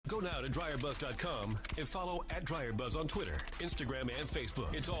now to DryerBuzz.com and follow @DryerBuzz on Twitter, Instagram, and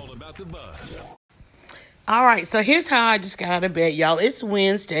Facebook. It's all about the buzz. All right, so here's how I just got out of bed, y'all. It's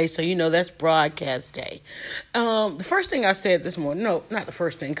Wednesday, so you know that's broadcast day. The first thing I said this morning, no, not the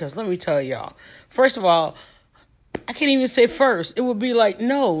first thing, because let me tell y'all. First of all, I can't even say first. It would be like,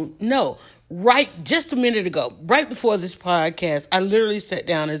 no. Right, just a minute ago, right before this podcast, I literally sat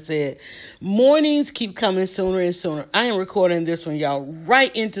down and said, mornings keep coming sooner and sooner. I am recording this one, y'all,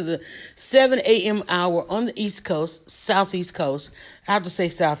 right into the 7 a.m. hour on the East Coast, Southeast Coast. I have to say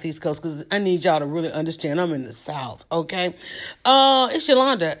Southeast Coast because I need y'all to really understand I'm in the South, okay? It's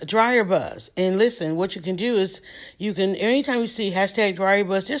Yolanda, Dryer Buzz. And listen, what you can do is you can, anytime you see hashtag Dryer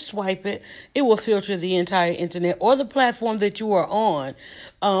Buzz, just swipe it. It will filter the entire internet or the platform that you are on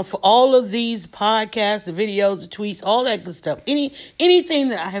for all of these podcasts, the videos, the tweets, all that good stuff. Anything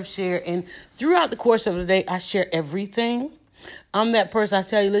that I have shared. And throughout the course of the day, I share everything. I'm that person. I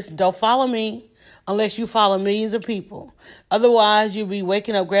tell you, listen, don't follow me unless you follow millions of people. Otherwise, you'll be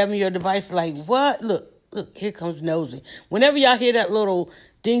waking up, grabbing your device like, what? Look, here comes Nosy. Whenever y'all hear that little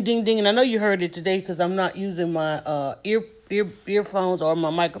ding, ding, ding, and I know you heard it today because I'm not using my earphones or my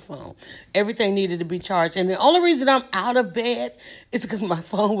microphone. Everything needed to be charged. And the only reason I'm out of bed is because my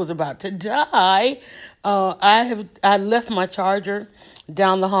phone was about to die. I left my charger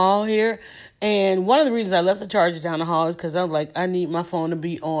down the hall here. And one of the reasons I left the charger down the hall is because I'm like, I need my phone to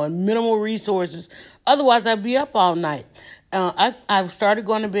be on minimal resources. Otherwise, I'd be up all night. I've started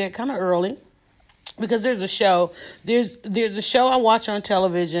going to bed kind of early because there's a show. There's a show I watch on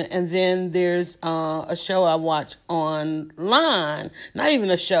television, and then there's a show I watch online. Not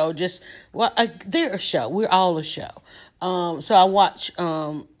even a show, just, they're a show. We're all a show. So I watch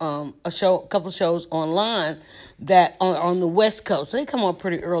a couple shows online that on the West Coast. So they come on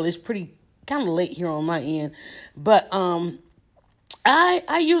pretty early. It's pretty kind of late here on my end, but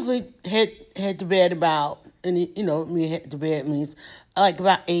I usually head to bed about, and head to bed means like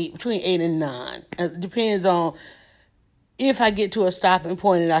about between 8 and 9. It depends on if I get to a stopping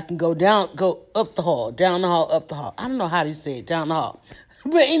point and I can go up the hall, down the hall, up the hall. I don't know how to say it, down the hall,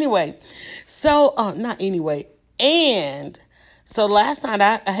 but anyway. So not anyway, and so last night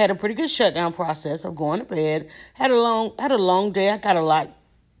I had a pretty good shutdown process of going to bed. Had a long day. I got a lot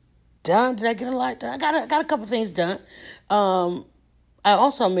done. Did I get a lot done? I got a couple things done. I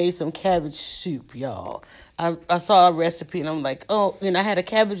also made some cabbage soup, y'all. I saw a recipe and I'm like, oh, and I had a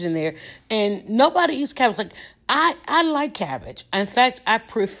cabbage in there, and nobody eats cabbage. Like, I like cabbage. In fact, I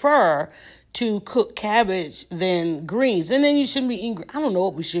prefer to cook cabbage than greens. And then you shouldn't be eating, I don't know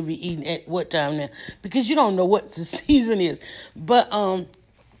what we should be eating at what time now, because you don't know what the season is. But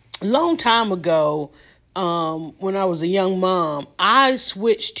long time ago, when I was a young mom, I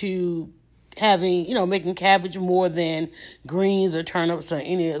switched to having, making cabbage more than greens or turnips or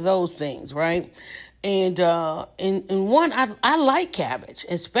any of those things, right? And one, I like cabbage,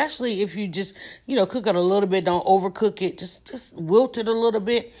 especially if you just, cook it a little bit, don't overcook it, just wilt it a little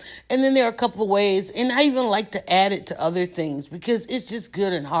bit. And then there are a couple of ways, and I even like to add it to other things because it's just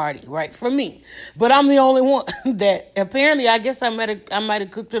good and hearty, right, for me. But I'm the only one that apparently, I guess I might have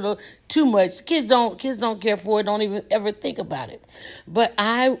cooked it too much. Kids don't care for it, don't even ever think about it. But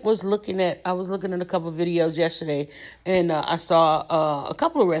I was looking at a couple of videos yesterday, and I saw a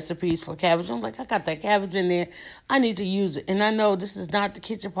couple of recipes for cabbage. I'm like, I got that cabbage in there. I need to use it. And I know this is not the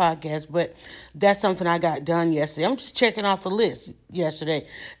kitchen podcast, but that's something I got done yesterday. I'm just checking off the list yesterday.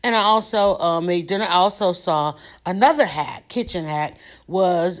 And I also made dinner. I also saw another kitchen hack,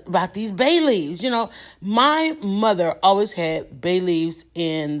 was about these bay leaves. My mother always had bay leaves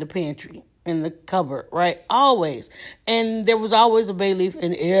in the pantry, in the cupboard, right? Always. And there was always a bay leaf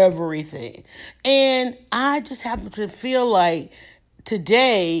in everything. And I just happened to feel like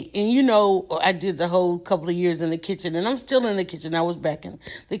today, and I did the whole couple of years in the kitchen, and I'm still in the kitchen. I was back in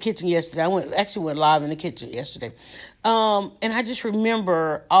the kitchen yesterday. I went live in the kitchen yesterday. And I just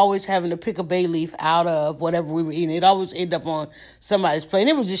remember always having to pick a bay leaf out of whatever we were eating. It always ended up on somebody's plate.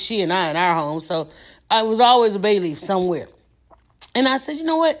 And it was just she and I in our home. So it was always a bay leaf somewhere. And I said, you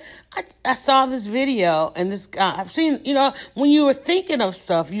know what? I saw this video, and this guy, I've seen, when you were thinking of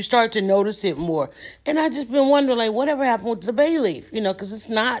stuff, you start to notice it more. And I just been wondering, like, whatever happened with the bay leaf, because it's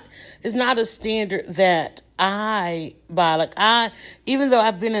not a standard that I buy. Like, even though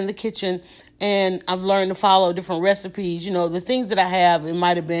I've been in the kitchen and I've learned to follow different recipes, the things that I have, it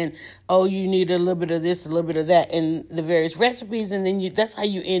might have been, oh, you need a little bit of this, a little bit of that in the various recipes. And then that's how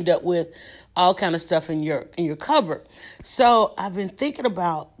you end up with all kind of stuff in your cupboard. So I've been thinking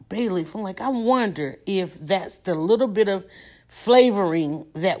about bay leaf. I'm like, I wonder if that's the little bit of flavoring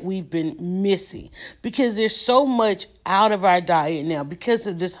that we've been missing, because there's so much out of our diet now because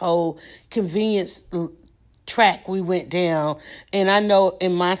of this whole convenience track we went down. And I know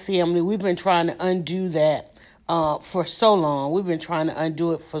in my family, we've been trying to undo that for so long. We've been trying to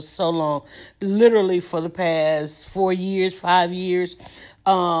undo it for so long, literally for the past 4 years, 5 years,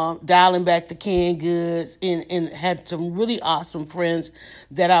 dialing back the canned goods, and had some really awesome friends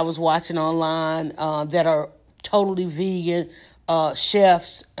that I was watching online that are totally vegan,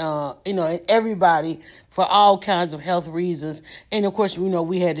 chefs, and everybody for all kinds of health reasons. And of course,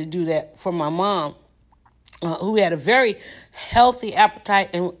 we had to do that for my mom, who had a very healthy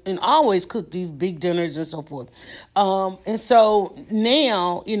appetite and always cooked these big dinners and so forth. And so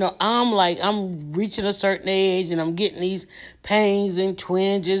now, I'm reaching a certain age and I'm getting these pains and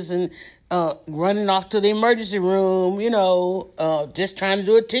twinges and running off to the emergency room, just trying to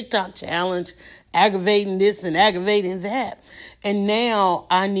do a TikTok challenge, aggravating this and aggravating that. And now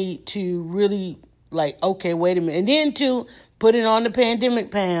I need to really okay, wait a minute. And then to putting on the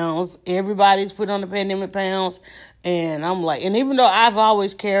pandemic pounds. Everybody's put on the pandemic pounds. And I'm like, and even though I've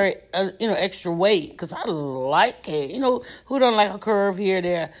always carried, extra weight, because I like it, who don't like a curve here,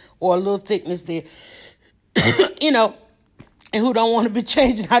 there, or a little thickness there, and who don't want to be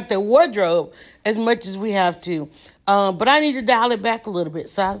changing out their wardrobe as much as we have to. But I need to dial it back a little bit.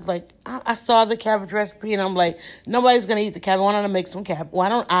 So I was like, I saw the cabbage recipe, and I'm like, nobody's going to eat the cabbage. Why don't I make some cabbage? Why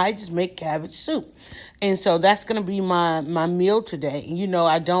don't I just make cabbage soup? And so that's going to be my meal today.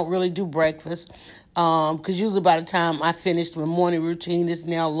 I don't really do breakfast, because usually by the time I finish my morning routine, it's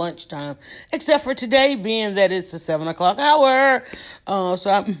now lunchtime, except for today being that it's a 7:00 hour.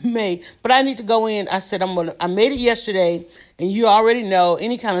 So but I need to go in. I said, I made it yesterday, and you already know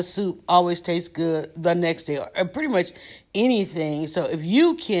any kind of soup always tastes good the next day, or pretty much anything. So if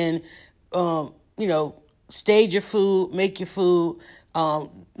you can, stage your food, make your food,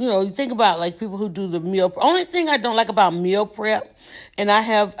 you think about people who do the meal. Only thing I don't like about meal prep, and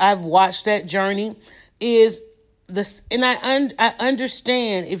I've watched that journey, is this. And I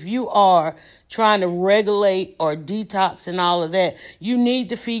understand if you are trying to regulate or detox and all of that, you need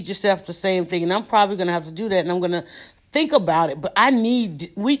to feed yourself the same thing. And I'm probably going to have to do that, and I'm going to think about it. But I'm going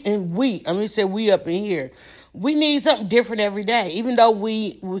to say we up in here, we need something different every day, even though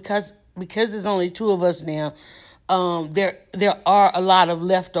because there's only two of us now. There are a lot of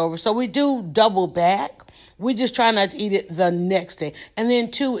leftovers. So we do double back. We just try not to eat it the next day. And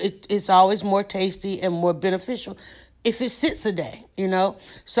then two, it's always more tasty and more beneficial if it sits a day,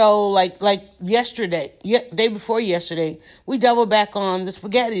 So like yesterday, day before yesterday, we doubled back on the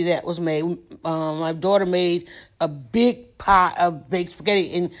spaghetti that was made. My daughter made a big pot of baked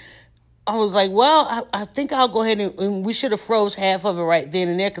spaghetti, and I was like, well, I think I'll go ahead and we should have froze half of it right then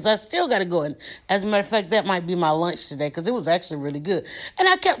and there, because I still got to go in. As a matter of fact, that might be my lunch today, because it was actually really good. And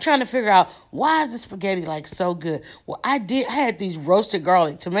I kept trying to figure out, why is the spaghetti so good? Well, I had these roasted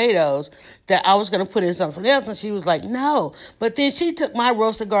garlic tomatoes that I was going to put in something else, and she was like, no. But then she took my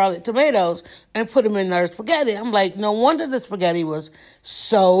roasted garlic tomatoes and put them in her spaghetti. I'm like, no wonder the spaghetti was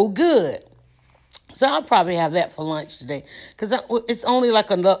so good. So I'll probably have that for lunch today, because it's only a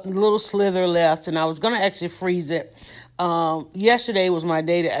little slither left, and I was going to actually freeze it. Yesterday was my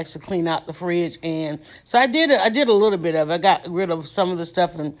day to actually clean out the fridge, and so I did a little bit of it. I got rid of some of the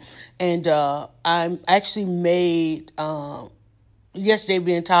stuff, and I actually made, yesterday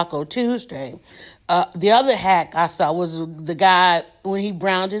being Taco Tuesday, the other hack I saw was the guy, when he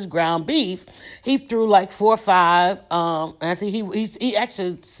browned his ground beef, he threw 4 or 5. And I think he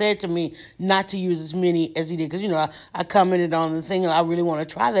actually said to me not to use as many as he did, because I commented on the thing, and I really want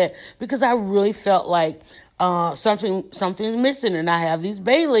to try that, because I really felt like something's missing, and I have these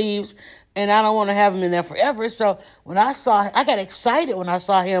bay leaves, and I don't want to have them in there forever. So I got excited when I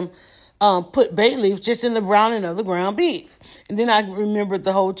saw him put bay leaves just in the browning of the ground beef. And then I remembered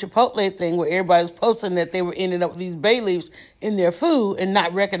the whole Chipotle thing where everybody was posting that they were ending up with these bay leaves in their food and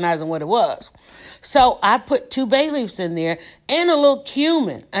not recognizing what it was. So I put 2 bay leaves in there and a little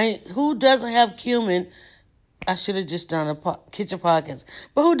cumin. Who doesn't have cumin? I should have just done a kitchen podcast.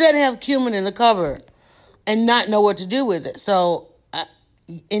 But who doesn't have cumin in the cupboard and not know what to do with it? So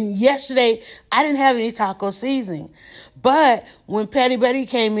and yesterday, I didn't have any taco seasoning. But when Patty Betty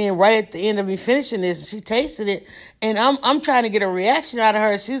came in right at the end of me finishing this, she tasted it, and I'm trying to get a reaction out of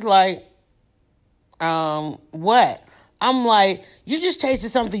her. She's like, what? I'm like, you just tasted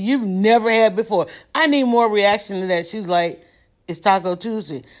something you've never had before. I need more reaction to that. She's like, it's Taco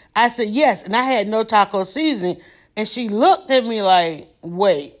Tuesday. I said, yes, and I had no taco seasoning. And she looked at me like,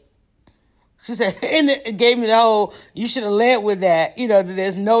 wait. She said, and it gave me the whole, you should have led with that, that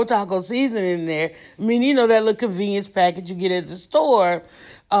there's no taco seasoning in there. I mean, that little convenience package you get at the store,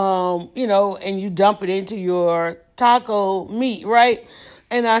 and you dump it into your taco meat, right?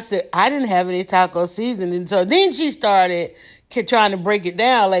 And I said, I didn't have any taco seasoning. So then she started trying to break it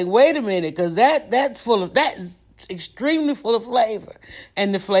down. Like, wait a minute, because that's extremely full of flavor.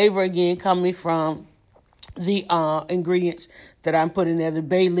 And the flavor, again, coming from the ingredients that I'm putting there, the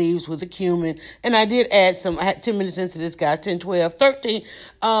bay leaves with the cumin. And I did add some, I had 10 minutes into this, guys, 10, 12, 13.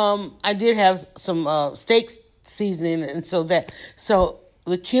 I did have some steak seasoning. And so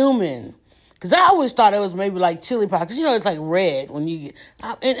the cumin, because I always thought it was maybe like chili powder, because, it's like red when you get,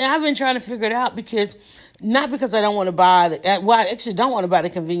 and I've been trying to figure it out not because I don't want to buy I actually don't want to buy the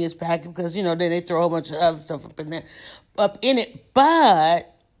convenience packet because, then they throw a whole bunch of other stuff up in it,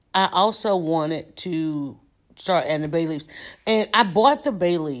 but I also wanted to start adding the bay leaves. And I bought the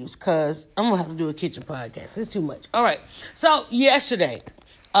bay leaves because I'm going to have to do a kitchen podcast. It's too much. All right. So yesterday,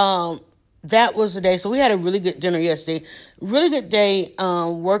 that was the day. So we had a really good dinner yesterday. Really good day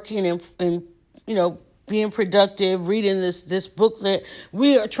working and being productive, reading this book that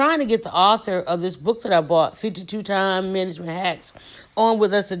we are trying to get the author of this book that I bought, 52 Time Management Hacks, on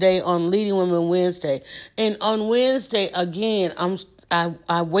with us today on Leading Women Wednesday. And on Wednesday, again,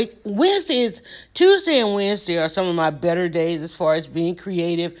 Tuesday and Wednesday are some of my better days as far as being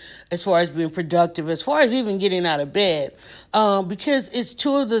creative, as far as being productive, as far as even getting out of bed, because it's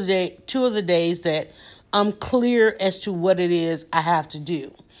two of the days that I'm clear as to what it is I have to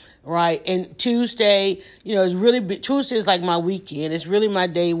do. Right. And Tuesday, Tuesday is like my weekend. It's really my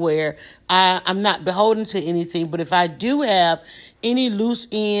day where I'm not beholden to anything. But if I do have any loose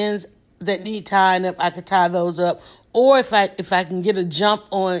ends that need tying up, I could tie those up. Or if I can get a jump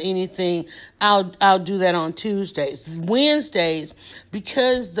on anything, I'll do that on Tuesdays. Wednesdays,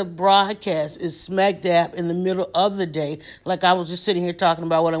 because the broadcast is smack dab in the middle of the day, like I was just sitting here talking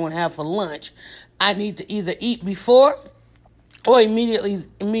about what I want to have for lunch, I need to either eat before or immediately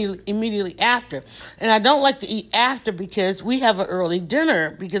after. And I don't like to eat after because we have an early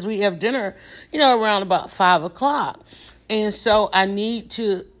dinner, because we have dinner, around about 5:00. And so I need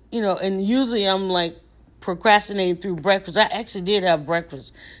to, and usually I'm like procrastinating through breakfast. I actually did have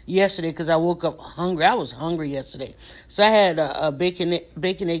breakfast yesterday because I woke up hungry. I was hungry yesterday. So I had a bacon,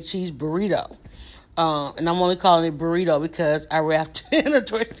 egg, cheese burrito. And I'm only calling it burrito because I wrapped it in a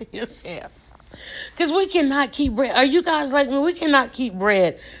tortilla shell. Because we cannot keep bread. Are you guys like me? We cannot keep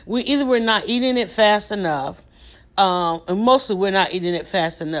bread. We're not eating it fast enough. And mostly we're not eating it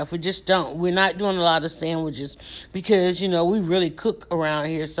fast enough. We just don't. We're not doing a lot of sandwiches because, we really cook around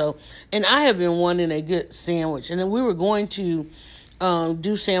here. So, and I have been wanting a good sandwich. And then we were going to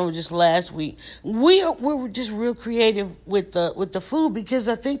do sandwiches last week. We were just real creative with the food because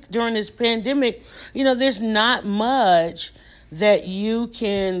I think during this pandemic, there's not much that you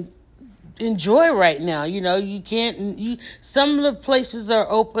can enjoy right now. You can't, some of the places are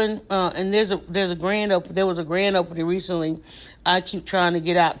open, and there was a grand opening recently I keep trying to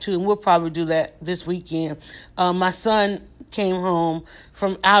get out to, and we'll probably do that this weekend. My son came home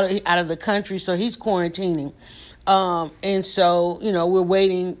from out of the country, so he's quarantining. And so, we're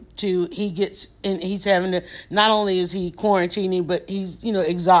waiting he's having to, not only is he quarantining, but he's,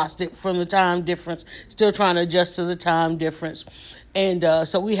 exhausted from the time difference, still trying to adjust to the time difference. And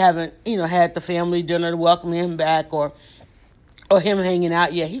so we haven't, had the family dinner to welcome him back or him hanging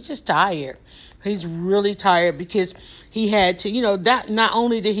out yet. He's just tired. He's really tired because he had to, that not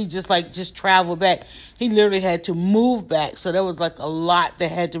only did he just travel back, he literally had to move back. So there was like a lot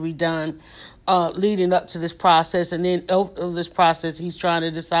that had to be done leading up to this process. And then of this process, he's trying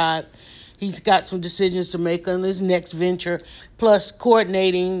to decide. He's got some decisions to make on his next venture, plus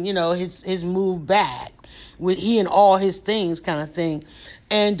coordinating, his move back with he and all his things kind of thing.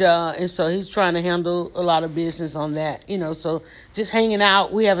 And so he's trying to handle a lot of business on that, so just hanging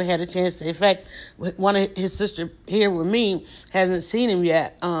out. We haven't had a chance to, in fact, one of his sister here with me hasn't seen him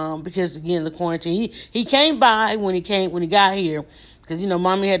yet, because again, the quarantine, he came by when he got here, because,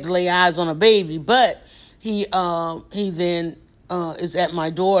 mommy had to lay eyes on a baby, but he then is at my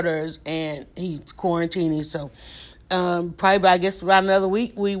daughter's and he's quarantining. So, probably by, I guess, about another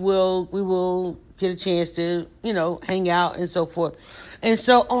week, we will get a chance to, hang out and so forth. And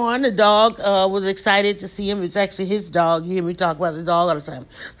so on, the dog was excited to see him. It's actually his dog. You hear me talk about the dog all the time.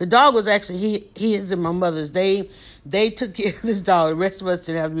 The dog was actually, he is in my mother's. They took care of this dog. The rest of us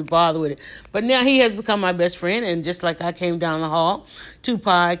didn't have to be bothered with it. But now he has become my best friend. And just like I came down the hall to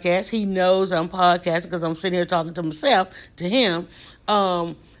podcast, he knows I'm podcasting because I'm sitting here talking to myself, to him.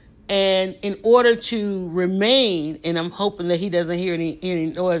 And in order to remain, and I'm hoping that he doesn't hear any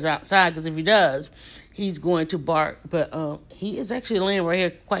noise outside, because if he does, he's going to bark. But he is actually laying right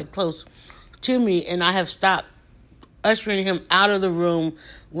here quite close to me, and I have stopped ushering him out of the room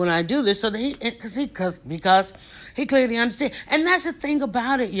when I do this, so that because he clearly understands. And that's the thing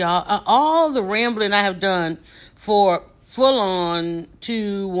about it, y'all. All the rambling I have done for full on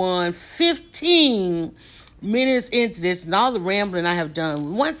 15 minutes into this, and all the rambling I have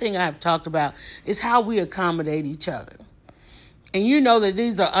done, one thing I have talked about is how we accommodate each other. And you know that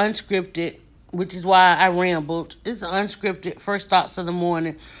these are unscripted, which is why I rambled. It's unscripted, first thoughts of the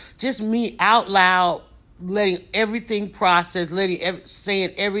morning. Just me out loud, letting everything process,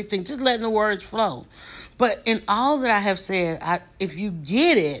 saying everything, just letting the words flow. But in all that I have said, if you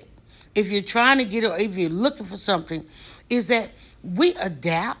get it, if you're trying to get it, or if you're looking for something, is that we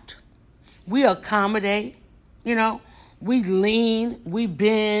adapt, we accommodate, we lean, we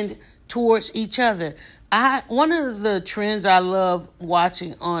bend towards each other. One of the trends I love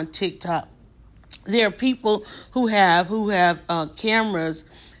watching on TikTok, there are people who have cameras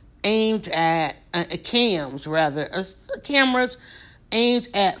aimed at cameras aimed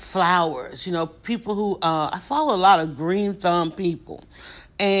at flowers. People who I follow a lot of green thumb people,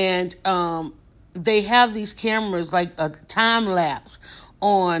 and they have these cameras like a time lapse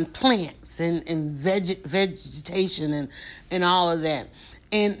on plants and vegetation and all of that.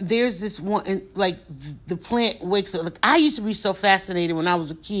 And there's this one, and like the plant wakes up. Like, I used to be so fascinated when I was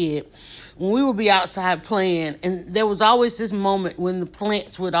a kid, when we would be outside playing, and there was always this moment when the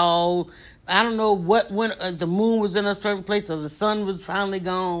plants would all, I don't know when the moon was in a certain place or the sun was finally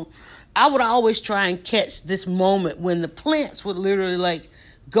gone. I would always try and catch this moment when the plants would literally like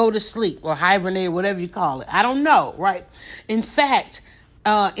go to sleep or hibernate, or whatever you call it. I don't know, right? In fact,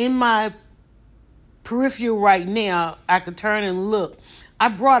 in my peripheral right now, I could turn and look. I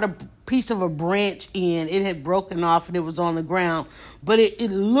brought a piece of a branch in. It had broken off and it was on the ground, but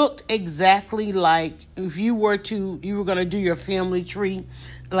it looked exactly like if you were going to do your family tree,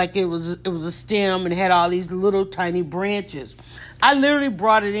 like it was a stem and it had all these little tiny branches. I literally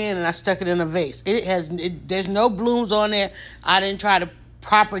brought it in and I stuck it in a vase. There's no blooms on there. I didn't try to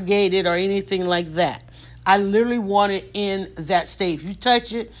propagate it or anything like that. I literally want it in that state. If you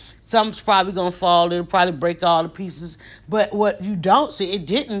touch it, something's probably going to fall. It'll probably break all the pieces. But what you don't see, it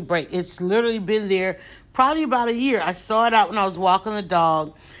didn't break. It's literally been there probably about a year. I saw it out when I was walking the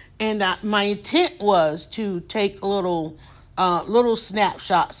dog. And my intent was to take little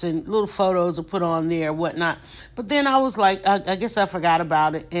snapshots and little photos to put on there and whatnot. But then I was like, I guess I forgot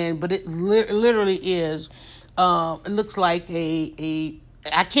about it. But it literally is, it looks like I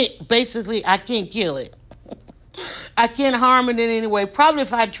can't kill it. I can't harm it in any way. Probably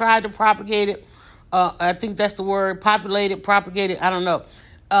if I tried to propagate it, I think that's the word, propagate it, I don't know.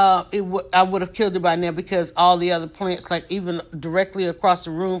 I would have killed it by now, because all the other plants, like even directly across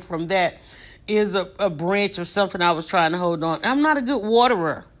the room from that, is a branch or something I was trying to hold on. I'm not a good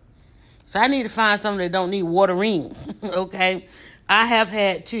waterer, so I need to find something that don't need watering, okay? I have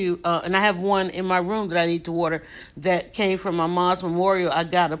had to, and I have one in my room that I need to water that came from my mom's memorial. I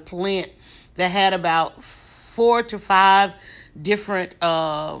got a plant that had about 4 to 5 different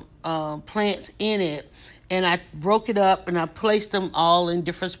plants in it, and I broke it up and I placed them all in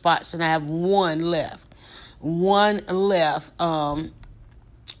different spots, and I have one left. I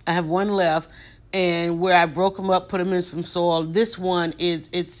have one left, and where I broke them up, put them in some soil. This one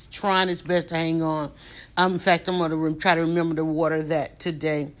it's trying its best to hang on. In fact, I'm going to try to remember to water that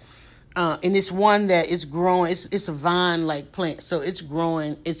today. And it's one that is growing. It's a vine-like plant, so it's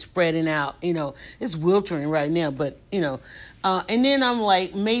growing. It's spreading out. It's wilting right now, but and then I'm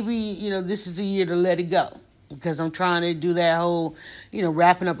like, maybe this is the year to let it go, because I'm trying to do that whole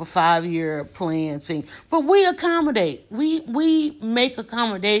wrapping up a 5-year plan thing. But we accommodate. We make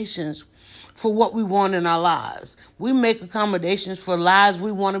accommodations for what we want in our lives. We make accommodations for lives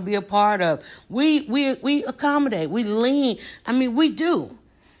we want to be a part of. We accommodate. We lean. I mean, we do.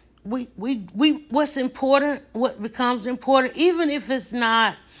 We what's important, what becomes important, even if it's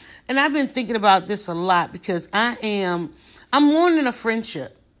not. And I've been thinking about this a lot, because I'm mourning a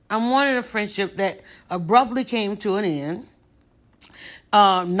friendship. I'm mourning a friendship that abruptly came to an end,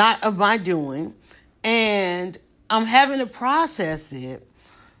 not of my doing, and I'm having to process it,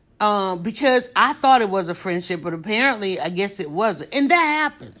 because I thought it was a friendship, but apparently I guess it wasn't. And that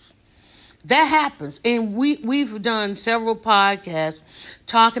happens. And we've done several podcasts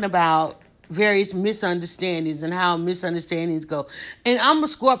talking about various misunderstandings and how misunderstandings go. And I'm a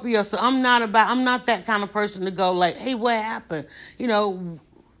Scorpio, so I'm not that kind of person to go like, hey, what happened?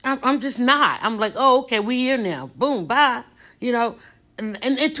 I'm just not. I'm like, oh, okay, we here now. Boom, bye.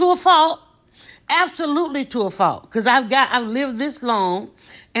 and to a fault, absolutely to a fault, because I've lived this long,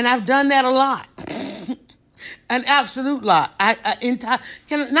 and I've done that a lot, an absolute lot.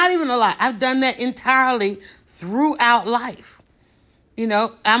 Not even a lot. I've done that entirely throughout life.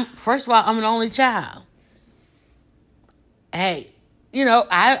 First of all, I'm an only child. Hey,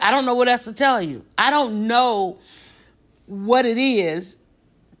 I don't know what else to tell you. I don't know what it is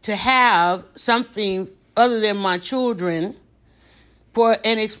to have something other than my children for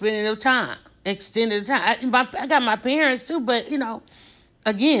an extended time. I got my parents too, but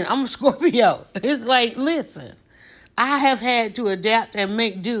again, I'm a Scorpio. It's like, listen, I have had to adapt and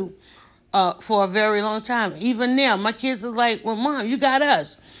make do for a very long time. Even now, my kids are like, well, Mom, you got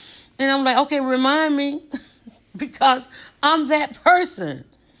us. And I'm like, okay, remind me, because I'm that person.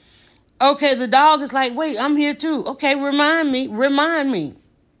 Okay, the dog is like, wait, I'm here too. Okay, remind me.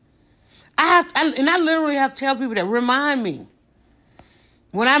 I literally have to tell people that, remind me.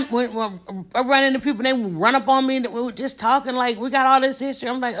 When I run into people, they run up on me, and we were just talking like we got all this history.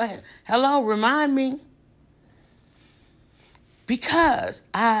 I'm like, hello, remind me. Because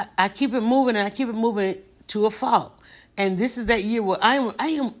I keep it moving, and I keep it moving to a fault. And this is that year where I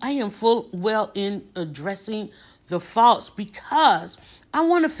am full well in addressing the faults, because I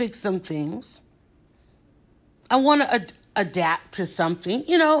want to fix some things. I want to adapt to something.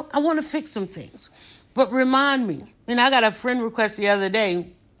 I want to fix some things. But remind me. And I got a friend request the other day,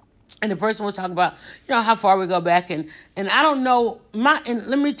 and the person was talking about, how far we go back. And I don't know, and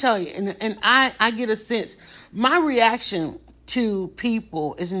let me tell you, and I get a sense, my reaction to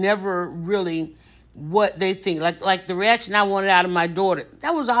people is never really what they think. Like the reaction I wanted out of my daughter,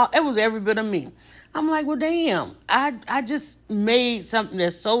 that was every bit of me. I'm like, well, damn, I just made something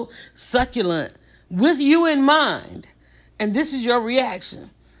that's so succulent with you in mind, and this is your reaction.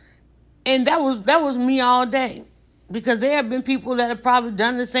 And that was me all day, because there have been people that have probably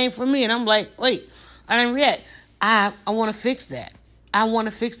done the same for me, and I'm like, wait, I didn't react. I want to fix that. I want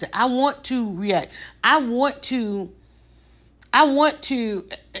to fix that. I want to react. I want to.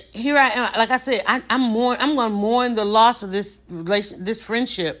 Here I am. Like I said, I'm going to mourn the loss of this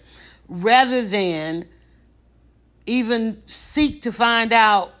friendship, rather than even seek to find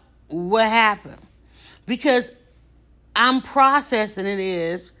out what happened, because I'm processing it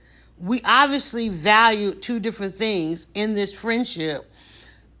is. We obviously valued two different things in this friendship,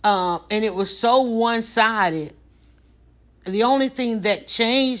 and it was so one-sided. The only thing that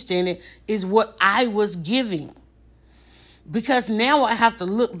changed in it is what I was giving, because now I have to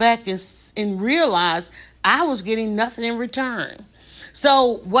look back and realize I was getting nothing in return.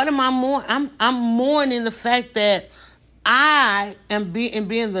 So what am I mourning? I'm mourning the fact that I am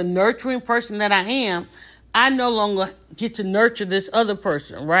being the nurturing person that I am. I no longer get to nurture this other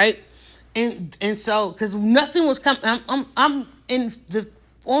person, right? And so, because nothing was coming, I'm in the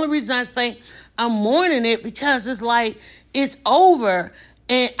only reason I say I'm mourning it, because it's like it's over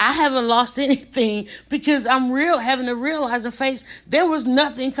and I haven't lost anything, because I'm having to realize and face there was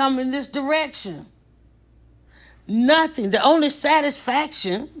nothing coming this direction. Nothing. The only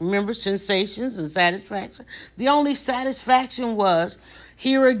satisfaction, remember sensations and satisfaction, the only satisfaction was,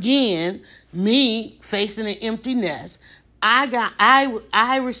 here again, me facing an empty nest.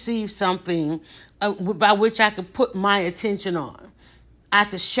 I received something by which I could put my attention on. I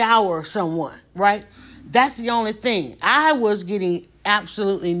could shower someone, right? That's the only thing. I was getting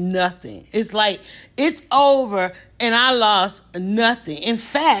absolutely nothing. It's like, it's over and I lost nothing. In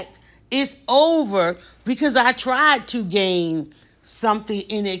fact, it's over because I tried to gain something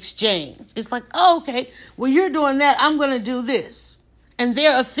in exchange. It's like, oh, okay, well, you're doing that, I'm going to do this. And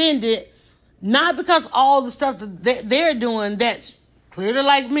they're offended, not because all the stuff that they're doing that's clearly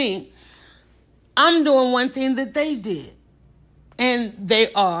like me. I'm doing one thing that they did. And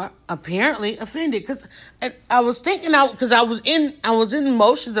they are apparently offended. Because I was thinking, because I was in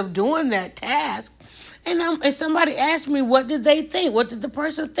motions of doing that task. And somebody asked me, what did they think? What did the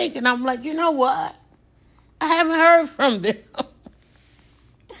person think? And I'm like, you know what? I haven't heard from them.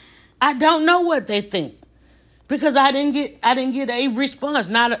 I don't know what they think, because I didn't get a response.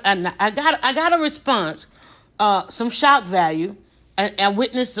 I got a response, some shock value. I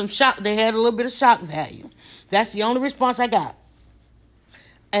witnessed some shock. They had a little bit of shock value. That's the only response I got.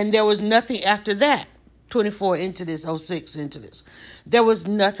 And there was nothing after that. 24 into this, 06 into this. There was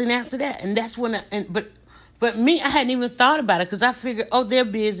nothing after that. And that's when, but me, I hadn't even thought about it, because I figured, oh, they're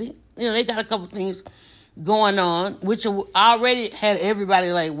busy. They got a couple things going on, which already had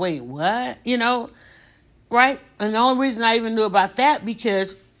everybody like, wait, what? Right? And the only reason I even knew about that,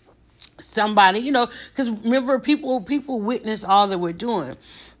 because somebody, because remember, people witnessed all that we're doing.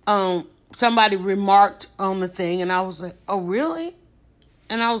 Somebody remarked on the thing, and I was like, oh, really?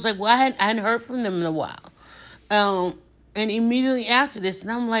 And I was like, well, I hadn't heard from them in a while. And immediately after this,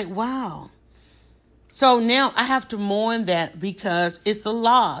 and I'm like, wow. So now I have to mourn that because it's a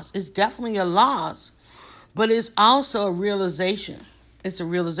loss. It's definitely a loss, but it's also a realization. It's a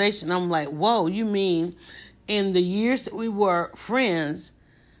realization. I'm like, whoa, you mean in the years that we were friends,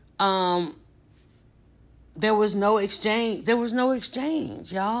 there was no exchange. There was no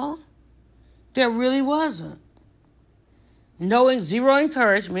exchange, y'all. There really wasn't. Zero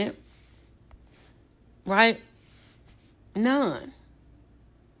encouragement, right? None.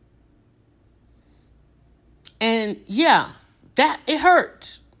 And yeah, that it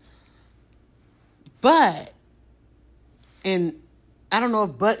hurts. But, and I don't know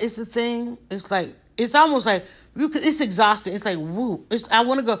if but is the thing. It's like, it's almost like, it's exhausting. It's like, woo. I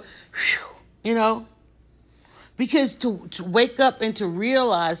want to go, whew, because to wake up and to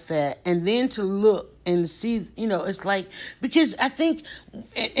realize that, and then to look and see, it's like, because I think,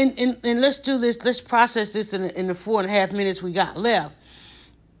 and let's do this, let's process this in the 4.5 minutes we got left.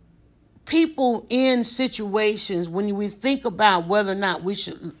 People in situations, when we think about whether or not we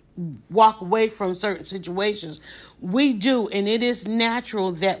should walk away from certain situations, we do, and it is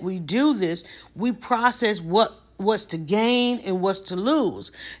natural that we do this. We process what's to gain and what's to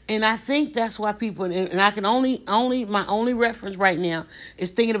lose. And I think that's why people, and I can my only reference right now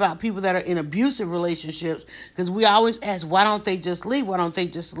is thinking about people that are in abusive relationships, because we always ask, why don't they just leave? Why don't they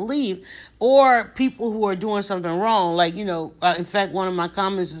just leave? Or people who are doing something wrong. Like, in fact, one of my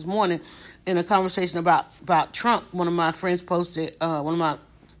comments this morning in a conversation about Trump, one of my friends posted, one of my,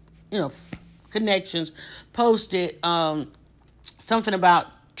 connections posted something about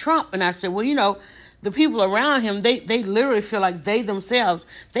Trump. And I said, well, the people around him, they literally feel like they themselves,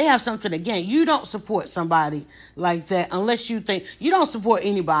 they have something to gain. You don't support somebody like that unless you think, you don't support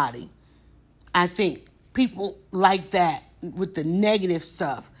anybody. I think people like that with the negative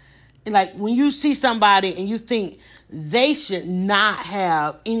stuff. Like when you see somebody and you think they should not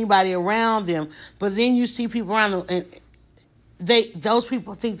have anybody around them, but then you see people around them and those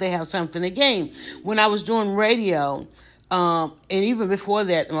people think they have something to gain. When I was doing radio, and even before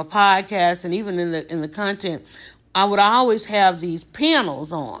that, in my podcast, and even in the content, I would always have these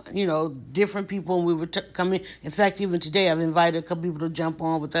panels on, different people, and we would come in. In fact, even today, I've invited a couple people to jump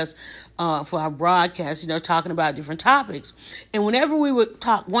on with us for our broadcast, talking about different topics. And whenever we would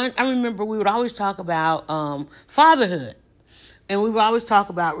talk, I remember we would always talk about fatherhood. And we would always talk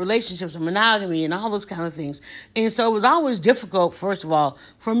about relationships and monogamy and all those kind of things. And so it was always difficult, first of all,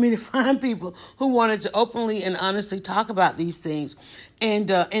 for me to find people who wanted to openly and honestly talk about these things.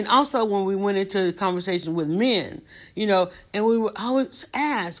 And also when we went into conversation with men, and we would always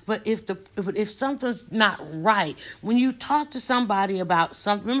ask, but if something's not right, when you talk to somebody about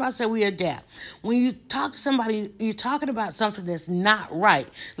something, remember I said we adapt. When you talk to somebody, you're talking about something that's not right.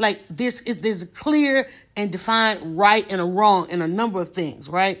 Like there's a clear and defined right and a wrong in a number of things,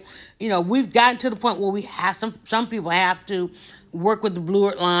 right? We've gotten to the point where we have some people have to work with the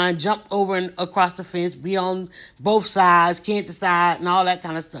blue line, jump over and across the fence, be on both sides, can't decide, and all that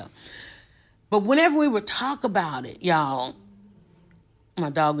kind of stuff. But whenever we would talk about it, y'all, my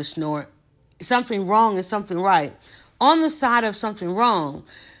dog is snoring, something wrong and something right. On the side of something wrong,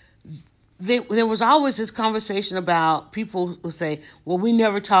 there was always this conversation about people who say, well, we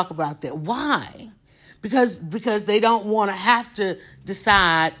never talk about that. Why? Because they don't want to have to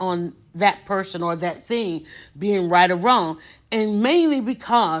decide on that person or that thing being right or wrong. And mainly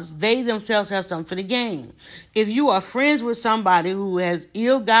because they themselves have something to gain. If you are friends with somebody who has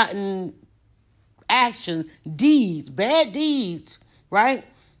ill-gotten action, deeds, bad deeds, right?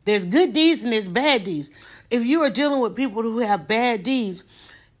 There's good deeds and there's bad deeds. If you are dealing with people who have bad deeds,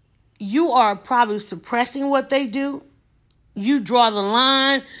 you are probably suppressing what they do. You draw the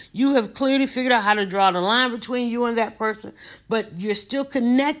line. You have clearly figured out how to draw the line between you and that person, but you're still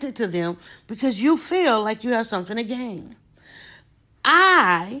connected to them because you feel like you have something to gain.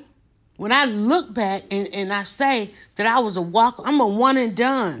 When I look back and I say that I'm a one and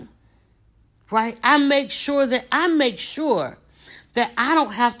done, right? I make sure that I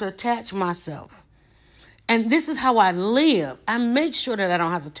don't have to attach myself. And this is how I live. I make sure that I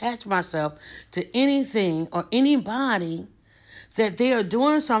don't have to attach myself to anything or anybody that they are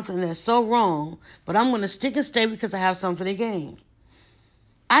doing something that's so wrong, but I'm going to stick and stay because I have something to gain.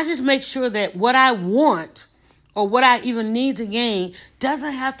 I just make sure that what I want or what I even need to gain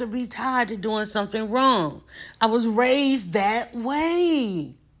doesn't have to be tied to doing something wrong. I was raised that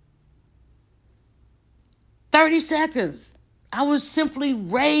way. 30 seconds. I was simply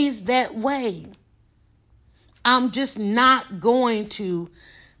raised that way. I'm just not going to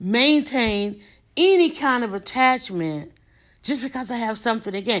maintain any kind of attachment just because I have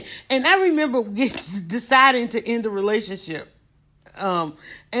something to gain. And I remember deciding to end the relationship. And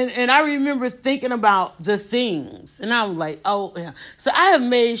I remember thinking about the things, and I was like, oh, yeah. So I have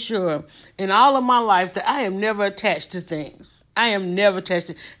made sure in all of my life that I am never attached to things. I am never attached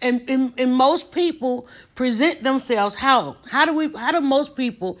to, and most people present themselves, how do most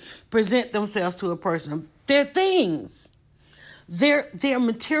people present themselves to a person? They're things. They're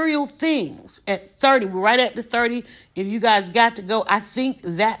material things. At 30, we're right at the 30. If you guys got to go, I think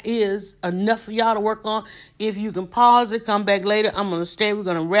that is enough for y'all to work on. If you can pause it, come back later. I'm going to stay. We're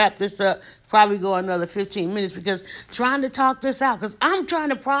going to wrap this up. Probably go another 15 minutes because trying to talk this out, because I'm trying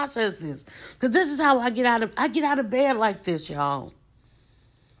to process this. Because this is how I get out of bed like this, y'all.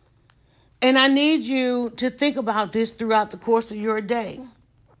 And I need you to think about this throughout the course of your day.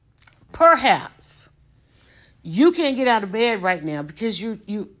 Perhaps you can't get out of bed right now because you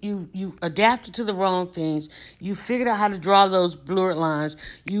adapted to the wrong things. You figured out how to draw those blurred lines.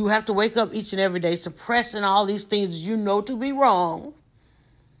 You have to wake up each and every day suppressing all these things you know to be wrong.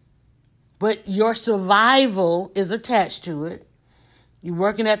 But your survival is attached to it. You're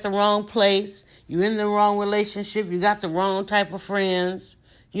working at the wrong place. You're in the wrong relationship. You got the wrong type of friends,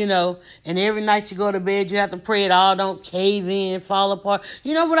 and every night you go to bed, you have to pray it all don't cave in, fall apart.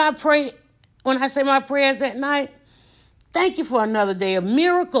 You know what I pray when I say my prayers at night? Thank you for another day of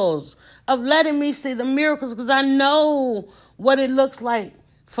miracles, of letting me see the miracles, because I know what it looks like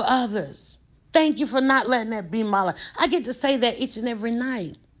for others. Thank you for not letting that be my life. I get to say that each and every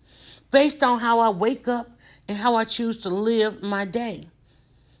night based on how I wake up and how I choose to live my day.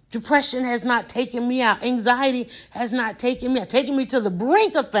 Depression has not taken me out. Anxiety has not taken me out. Taken me to the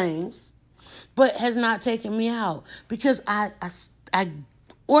brink of things, but has not taken me out because I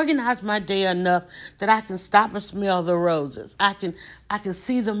organize my day enough that I can stop and smell the roses. I can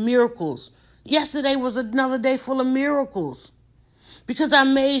see the miracles. Yesterday was another day full of miracles because I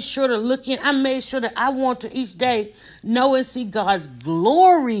made sure to look in. I made sure that I want to each day know and see God's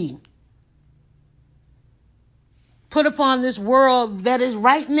glory put upon this world that is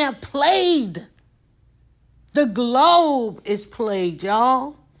right now plagued. The globe is plagued,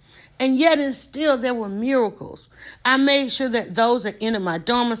 y'all. And yet and still there were miracles. I made sure that those that enter my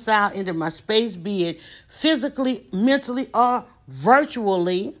domicile, enter my space, be it physically, mentally, or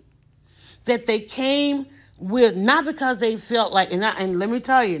virtually, that they came with, not because they felt like, and let me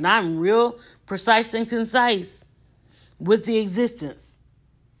tell you, and I'm real precise and concise with the existence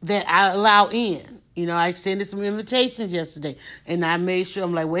that I allow in. I extended some invitations yesterday, and I made sure,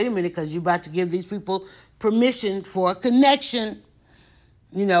 I'm like, wait a minute, because you're about to give these people permission for a connection.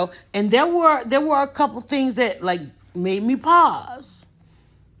 And there were a couple things that like made me pause.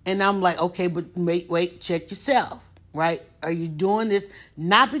 And I'm like, okay, but wait, check yourself, right? Are you doing this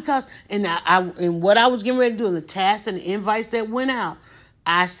not because, and what I was getting ready to do, the tasks and the invites that went out,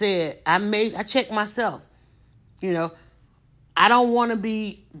 I said, I checked myself. I don't want to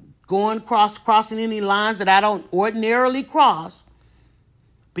be crossing any lines that I don't ordinarily cross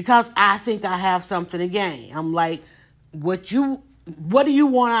because I think I have something to gain. I'm like, what do you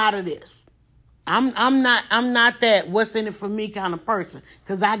want out of this? I'm not that what's in it for me kind of person,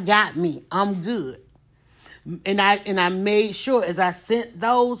 because I got me. I'm good. And I made sure as I sent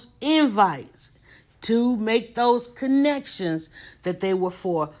those invites to make those connections that they were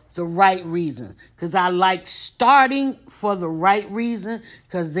for the right reason. Because I like starting for the right reason.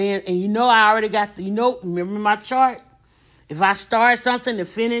 Because then, and I already got remember my chart? If I start something, the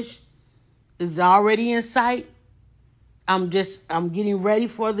finish is already in sight. I'm getting ready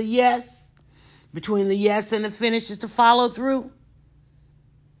for the yes. Between the yes and the finish is to follow through.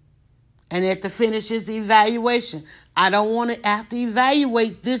 And at the finish is the evaluation. I don't want to have to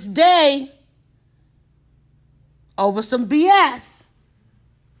evaluate this day over some BS.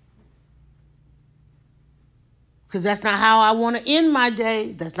 Because that's not how I want to end my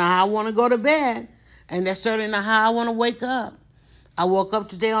day. That's not how I want to go to bed. And that's certainly not how I want to wake up. I woke up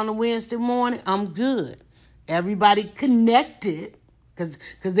today on a Wednesday morning. I'm good. Everybody connected. Because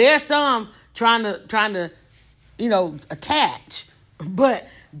there are some trying to attach. But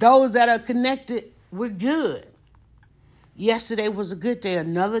those that are connected, we're good. Yesterday was a good day.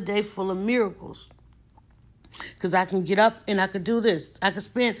 Another day full of miracles. Because I can get up and I can do this. I can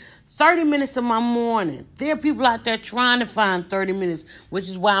spend 30 minutes of my morning. There are people out there trying to find 30 minutes, which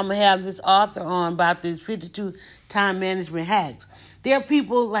is why I'm going to have this author on about this 52 time management hacks. There are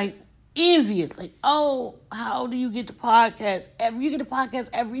people like envious, like, oh, how do you get the podcast? You get the podcast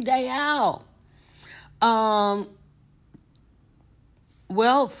every day. How?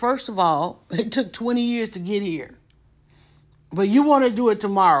 Well, first of all, it took 20 years to get here. But you want to do it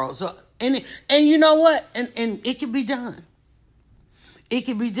tomorrow. So and you know what? And it can be done. It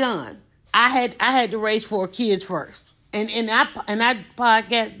can be done. I had to raise 4 kids first, and I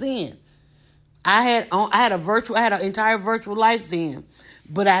podcast then. I had an entire virtual life then,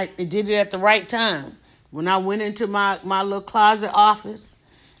 but I did it at the right time. When I went into my little closet office,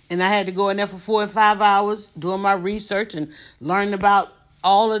 and I had to go in there for 4 and 5 hours doing my research and learning about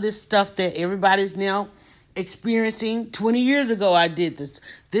all of this stuff that everybody's now experiencing. 20 years ago, I did this.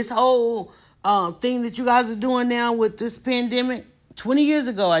 This whole thing that you guys are doing now with this pandemic, 20 years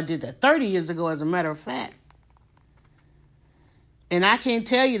ago, I did that. 30 years ago, as a matter of fact. And I can't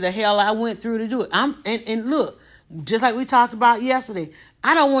tell you the hell I went through to do it. And look, just like we talked about yesterday,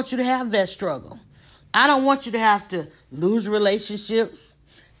 I don't want you to have that struggle. I don't want you to have to lose relationships,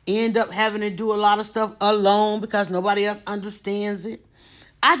 end up having to do a lot of stuff alone because nobody else understands it.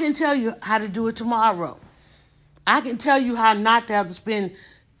 I can tell you how to do it tomorrow. I can tell you how not to have to spend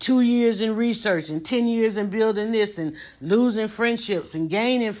 2 years in research and 10 years in building this and losing friendships and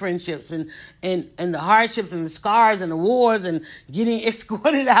gaining friendships and the hardships and the scars and the wars and getting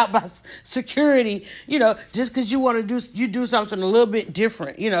escorted out by security, just because you do something a little bit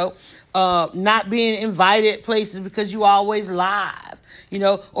different, not being invited places because you always live,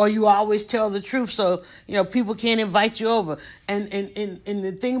 or you always tell the truth. So, people can't invite you over. And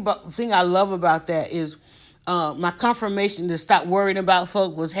the thing I love about that is, my confirmation to stop worrying about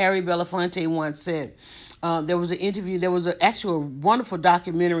folk was Harry Belafonte once said. There was an interview, there was actually a wonderful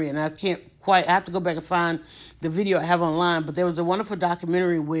documentary, and I have to go back and find the video I have online, but there was a wonderful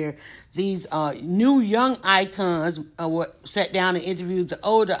documentary where these new young icons sat down and interviewed the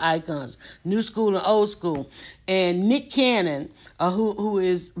older icons, new school and old school. And Nick Cannon, who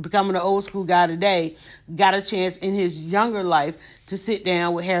is becoming an old school guy today, got a chance in his younger life to sit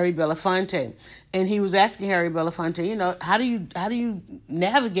down with Harry Belafonte. And he was asking Harry Belafonte, how do you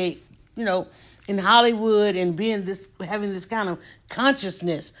navigate, in Hollywood and having this kind of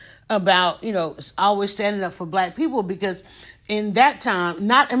consciousness about, always standing up for black people? Because in that time,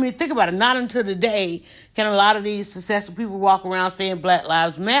 think about it, not until today can a lot of these successful people walk around saying Black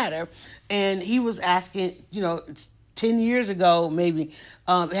Lives Matter. And he was asking, 10 years ago, maybe,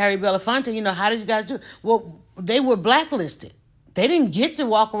 Harry Belafonte, how did you guys do it? Well, they were blacklisted. They didn't get to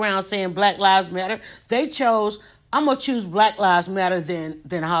walk around saying Black Lives Matter. They chose, I'm going to choose Black Lives Matter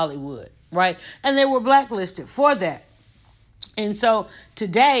than Hollywood, right? And they were blacklisted for that. And so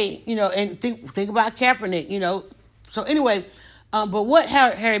today, and think about Kaepernick, So anyway, but what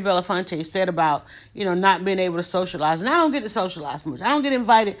Harry Belafonte said about, not being able to socialize, and I don't get to socialize much. I don't get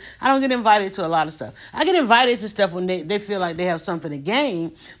invited to a lot of stuff. I get invited to stuff when they feel like they have something to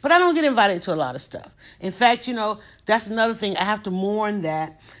gain, but I don't get invited to a lot of stuff. In fact, that's another thing. I have to mourn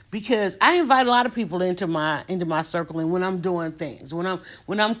that because I invite a lot of people into my circle, and when I'm doing things, when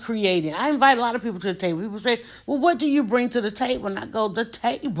I'm creating, I invite a lot of people to the table. People say, well, what do you bring to the table? And I go, the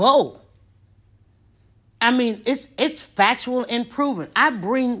table. It's factual and proven. I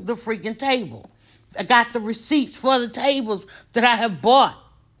bring the freaking table. I got the receipts for the tables that I have bought.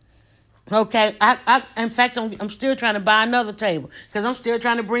 Okay, in fact, I'm still trying to buy another table because I'm still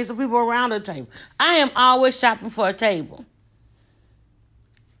trying to bring some people around the table. I am always shopping for a table.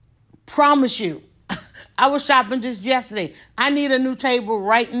 Promise you. I was shopping just yesterday. I need a new table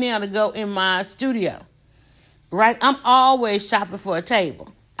right now to go in my studio. Right? I'm always shopping for a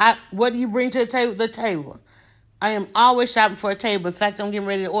table. What do you bring to the table? The table. I am always shopping for a table. In fact, I'm getting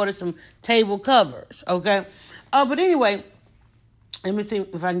ready to order some table covers. Okay. But anyway, let me think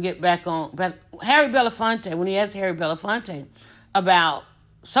if I can get back on. But Harry Belafonte, when he asked Harry Belafonte about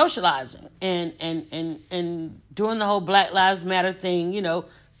socializing and doing the whole Black Lives Matter thing,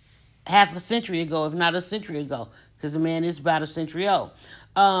 half a century ago, if not a century ago, because the man is about a century old.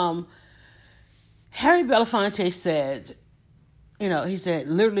 Harry Belafonte said, he said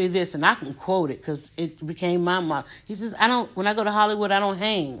literally this, and I can quote it because it became my motto. He says, when I go to Hollywood, I don't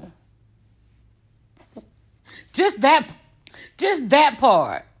hang. Just that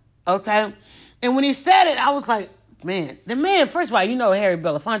part, okay? And when he said it, I was like, man, first of all, Harry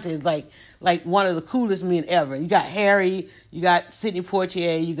Belafonte is like one of the coolest men ever. You got Harry, you got Sidney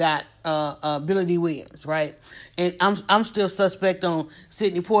Poitier, you got Billy Dee Williams, right? And I'm still suspect on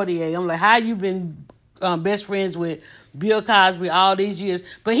Sidney Poitier. I'm like, how you been best friends with Bill Cosby all these years?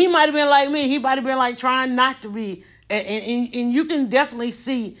 But he might have been like me. He might have been like trying not to be. And you can definitely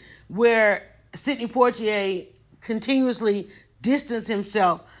see where Sidney Poitier continuously distanced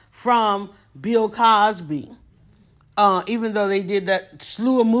himself from Bill Cosby. Even though they did that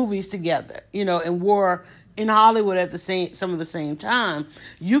slew of movies together, and wore in Hollywood at some of the same time,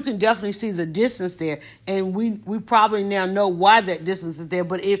 you can definitely see the distance there. And we probably now know why that distance is there.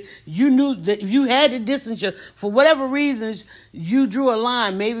 But if you knew that if you had to distance you, for whatever reasons, you drew a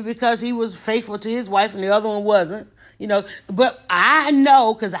line, maybe because he was faithful to his wife and the other one wasn't, but I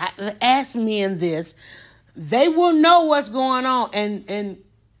know, because I asked men this, they will know what's going on and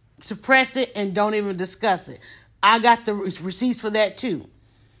suppress it and don't even discuss it. I got the receipts for that too.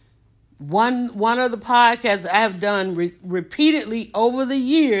 One of the podcasts I have done repeatedly over the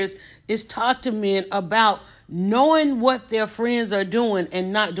years is talk to men about knowing what their friends are doing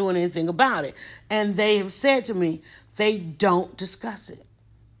and not doing anything about it. And they have said to me, they don't discuss it.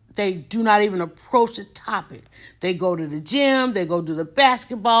 They do not even approach the topic. They go to the gym, they go to the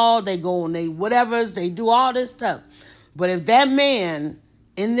basketball, they go on they whatevers, they do all this stuff. But if that man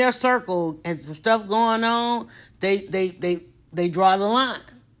in their circle has some stuff going on, they draw the line.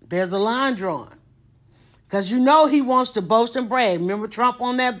 There's a line drawn. Because he wants to boast and brag. Remember Trump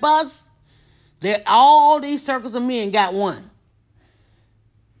on that bus? All these circles of men got one.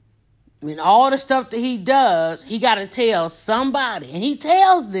 I mean, all the stuff that he does, he got to tell somebody. And he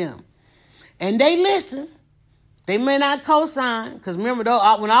tells them. And they listen. They may not co-sign. Because remember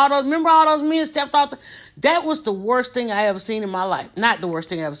all those men stepped out. That was the worst thing I ever seen in my life. Not the worst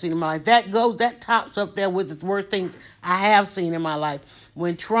thing I ever seen in my life. That tops up there with the worst things I have seen in my life.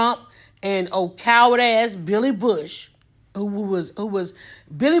 When Trump and coward ass Billy Bush, who was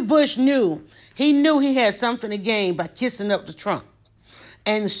Billy Bush knew he had something to gain by kissing up to Trump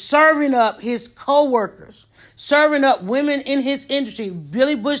and serving up his co-workers, serving up women in his industry.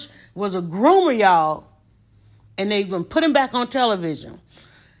 Billy Bush was a groomer, y'all, and they even put him back on television.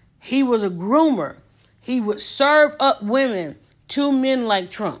 He was a groomer. He would serve up women to men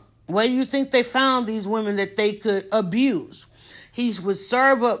like Trump. Where do you think they found these women that they could abuse? He would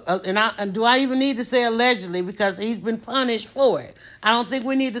serve up, and do I even need to say allegedly, because he's been punished for it? I don't think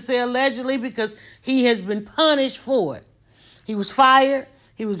we need to say allegedly, because he has been punished for it. He was fired,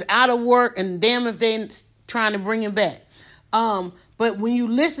 he was out of work, and damn if they're trying to bring him back. But when you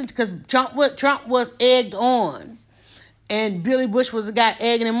listen, because Trump was egged on, and Billy Bush was the guy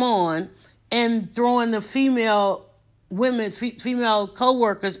egging him on, and throwing the female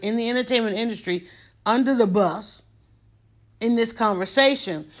co-workers in the entertainment industry under the bus in this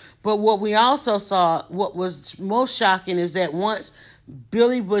conversation. But what we also saw, what was most shocking, is that once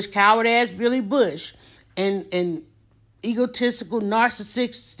Billy Bush, coward ass Billy Bush, and egotistical,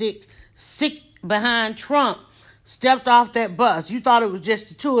 narcissistic, sick behind Trump stepped off that bus, you thought it was just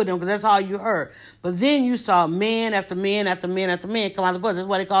the two of them because that's all you heard. But then you saw man after man after man after man come out of the bus. That's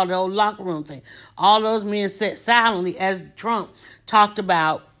why they call it the old locker room thing. All those men sat silently as Trump talked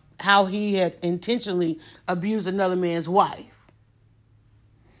about how he had intentionally abused another man's wife.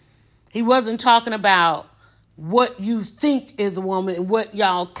 He wasn't talking about what you think is a woman and what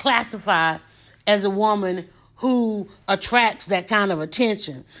y'all classify as a woman who attracts that kind of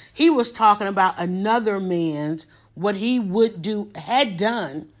attention. He was talking about another man's, what he would do, had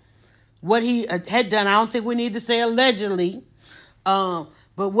done. What he had done, I don't think we need to say allegedly, but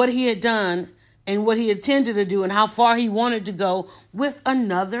what he had done and what he intended to do and how far he wanted to go with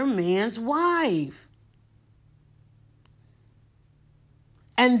another man's wife.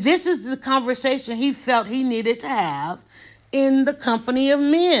 And this is the conversation he felt he needed to have in the company of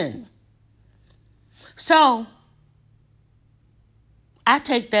men. So, I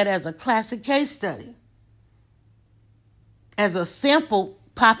take that as a classic case study, as a sample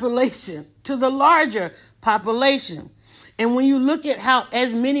population to the larger population. And when you look at how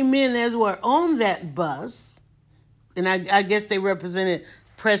as many men as were on that bus, and I guess they represented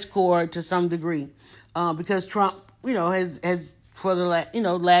press corps to some degree, because Trump, has for the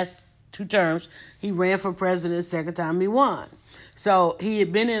last two terms, he ran for president, second time he won. So he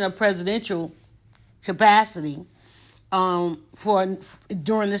had been in a presidential capacity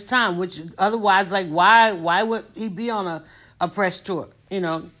during this time, which otherwise, why would he be on a press tour,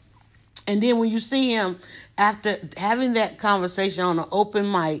 And then when you see him after having that conversation on an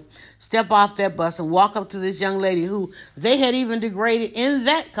open mic, step off that bus and walk up to this young lady who they had even degraded in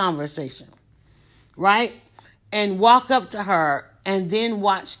that conversation, right? And walk up to her and then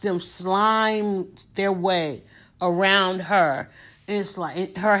watch them slime their way around her. It's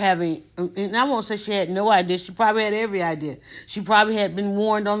like her having, and I won't say she had no idea. She probably had every idea. She probably had been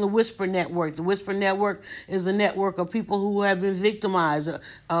warned on the Whisper Network. The Whisper Network is a network of people who have been victimized.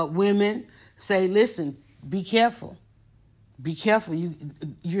 Women say, listen, be careful. Be careful.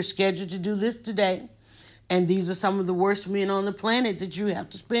 You're scheduled to do this today. And these are some of the worst men on the planet that you have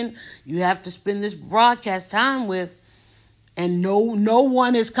to spend this broadcast time with. And no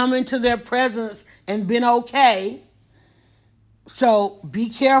one is coming to their presence and been okay. So be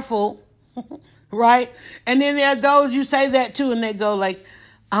careful, right? And then there are those you say that to and they go like,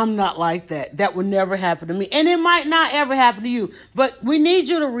 I'm not like that. That would never happen to me. And it might not ever happen to you. But we need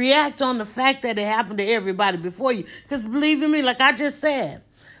you to react on the fact that it happened to everybody before you. Because believe me, like I just said,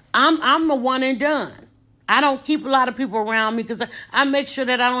 I'm a one and done. I don't keep a lot of people around me because I make sure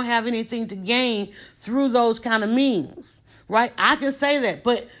that I don't have anything to gain through those kind of means, right? I can say that,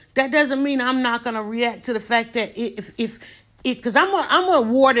 but that doesn't mean I'm not going to react to the fact that because I'm going to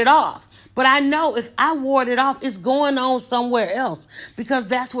ward it off. But I know if I ward it off, it's going on somewhere else because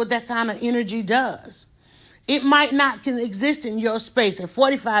that's what that kind of energy does. It might not can exist in your space. At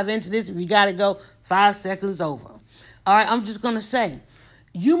 45 into this, if you got to go, 5 seconds over. All right, I'm just going to say,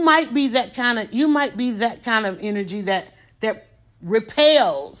 you might be that kind of energy that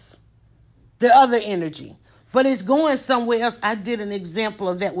repels the other energy. But it's going somewhere else. I did an example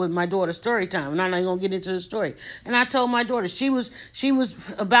of that with my daughter's story time, and I'm not going to get into the story. And I told my daughter, she was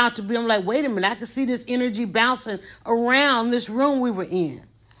about to be, I'm like, wait a minute, I could see this energy bouncing around this room we were in.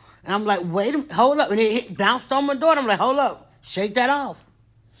 And I'm like, wait a minute, hold up. And it bounced on my daughter. I'm like, hold up, shake that off.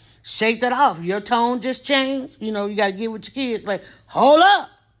 Shake that off. Your tone just changed. You know, you got to get with your kids. Like, hold up.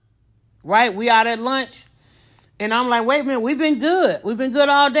 Right? We out at lunch. And I'm like, wait a minute, we've been good. We've been good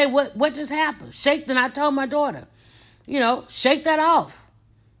all day. What just happened? And I told my daughter, shake that off.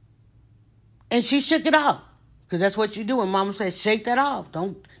 And she shook it off. Because that's what you do when mama says, shake that off.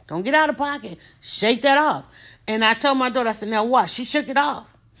 Don't get out of pocket. Shake that off. And I told my daughter, I said, now watch. She shook it off.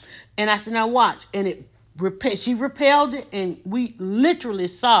 And I said, now watch. And she repelled it. And we literally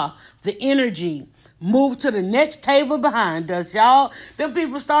saw the energy move to the next table behind us, y'all. Them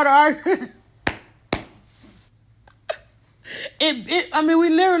people started arguing. We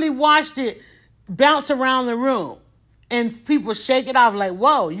literally watched it bounce around the room and people shake it off like,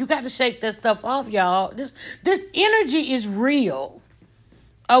 whoa, you got to shake that stuff off, y'all. This energy is real.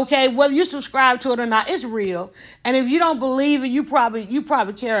 Okay, whether you subscribe to it or not, it's real. And if you don't believe it, you probably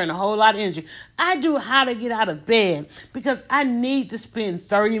carrying a whole lot of energy. I do how to get out of bed because I need to spend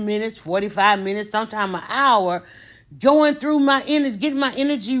 30 minutes, 45 minutes, sometime an hour going through my energy, getting my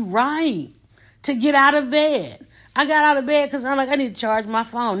energy right to get out of bed. I got out of bed because I'm like, I need to charge my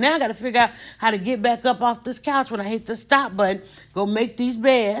phone. Now I got to figure out how to get back up off this couch when I hit the stop button. Go make these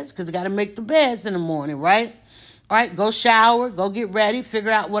beds because I got to make the beds in the morning, right? All right, go shower, go get ready,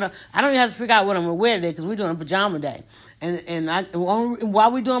 figure out I don't even have to figure out what I'm going to wear today because we're doing a pajama day. And why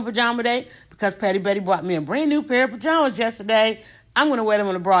we doing pajama day? Because Patty Betty brought me a brand new pair of pajamas yesterday. I'm going to wear them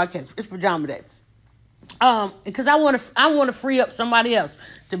on the broadcast. It's pajama day. Because I want to free up somebody else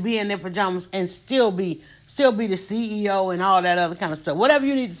to be in their pajamas and still be the CEO and all that other kind of stuff. Whatever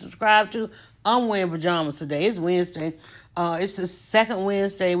you need to subscribe to, I'm wearing pajamas today. It's Wednesday. It's the second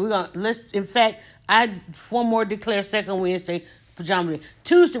Wednesday. In fact, I for more declare second Wednesday pajama day.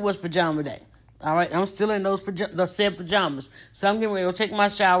 Tuesday was pajama day. All right, I'm still in those said pajamas. So I'm getting ready to take my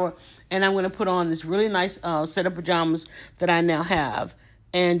shower and I'm going to put on this really nice set of pajamas that I now have.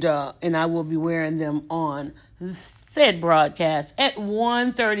 And I will be wearing them on said broadcast at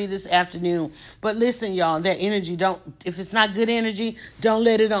 1:30 this afternoon. But listen, y'all, that energy, if it's not good energy, don't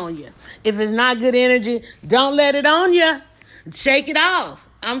let it on you. If it's not good energy, don't let it on you. Shake it off.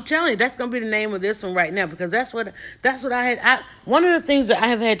 I'm telling you, that's going to be the name of this one right now because that's what I had. One of the things that I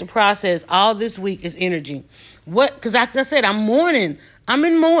have had to process all this week is energy. Because like I said, I'm in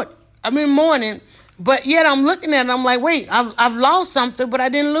mourning. But yet I'm looking at it, I'm like, wait, I've lost something, but I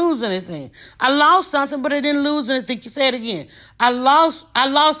didn't lose anything. I lost something, but I didn't lose anything. You say it again. I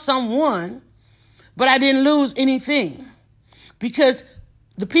lost someone, but I didn't lose anything. Because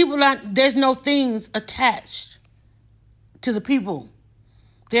the people, there's no things attached to the people.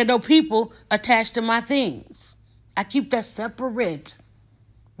 There are no people attached to my things. I keep that separate,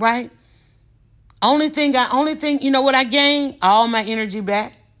 right? Only thing, you know what I gain? All my energy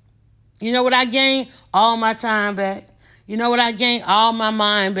back. You know what I gain? All my time back. You know what I gain? All my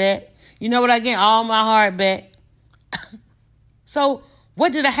mind back. You know what I gain? All my heart back. So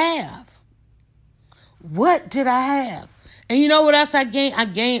what did I have? What did I have? And you know what else I gained? I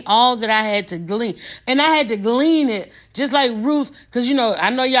gained all that I had to glean. And I had to glean it just like Ruth. Because,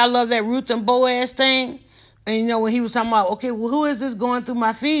 I know y'all love that Ruth and Boaz thing. And, when he was talking about, okay, well, who is this going through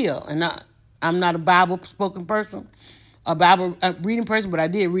my field? And I'm not a Bible spoken person. A Bible reading person, but I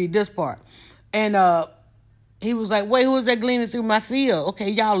did read this part. And he was like, wait, who is that gleaning through my field? Okay,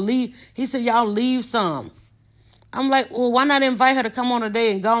 y'all leave. He said, y'all leave some. I'm like, well, why not invite her to come on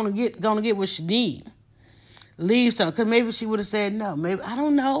today and go to get what she need? Leave some. Because maybe she would have said no. Maybe, I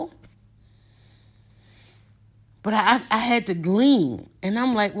don't know. But I had to glean. And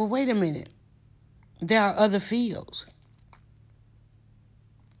I'm like, well, wait a minute. there are other fields.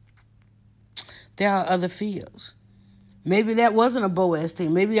 There are other fields. Maybe that wasn't a Boaz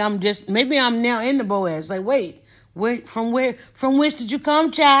thing. Maybe I'm now in the Boaz. Like, wait, from whence did you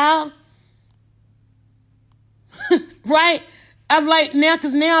come, child? Right? I'm like, now,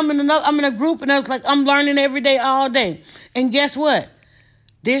 because now I'm in a group, and I was like, I'm learning every day, all day. And guess what?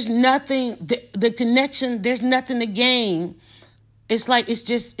 There's nothing, the connection, there's nothing to gain. It's like, it's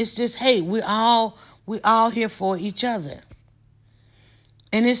just, hey, we all here for each other.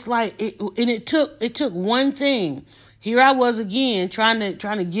 And it's like, it took one thing. Here I was again, trying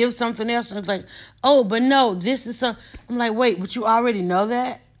to give something else. And it's like, oh, but no, this is some. I'm like, wait, but you already know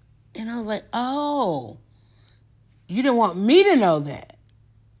that? And I was like, oh, you didn't want me to know that.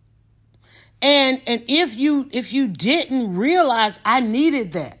 And if you didn't realize I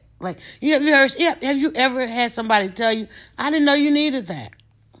needed that, like, have you ever had somebody tell you, I didn't know you needed that?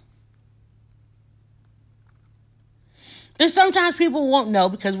 And sometimes people won't know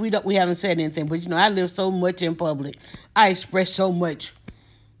because we haven't said anything. But I live so much in public. I express so much.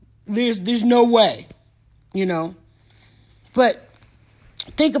 There's no way, But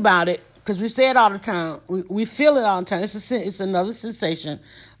think about it, because we say it all the time. We feel it all the time. It's another sensation.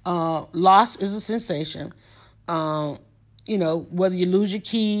 Loss is a sensation. Whether you lose your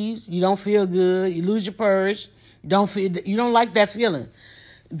keys, you don't feel good. You lose your purse, you don't like that feeling.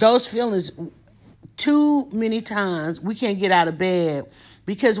 Those feelings. Too many times we can't get out of bed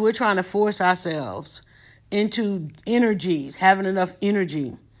because we're trying to force ourselves into having enough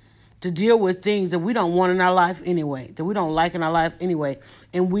energy to deal with things that we don't want in our life anyway, that we don't like in our life anyway,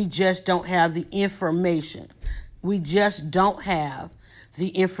 and we just don't have the information. We just don't have the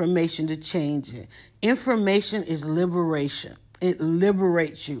information to change it. Information is liberation. It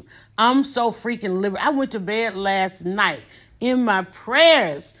liberates you. I'm so freaking liberated. I went to bed last night in my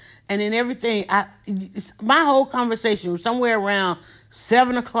prayers. And in everything, my whole conversation was somewhere around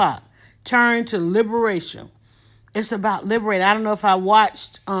 7:00 turned to liberation. It's about liberating. I don't know if I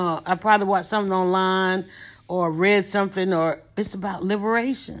probably watched something online or read something, or it's about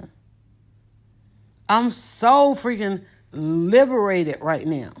liberation. I'm so freaking liberated right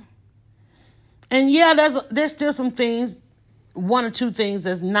now. And yeah, there's still some things, one or two things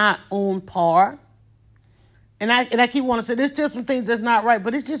that's not on par. And I keep wanting to say, there's still some things that's not right,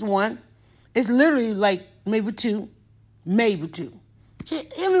 but it's just one. It's literally like maybe two.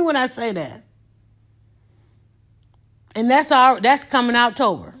 Hear me when I say that. And that's coming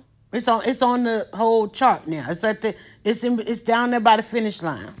October. It's on the whole chart now. It's down there by the finish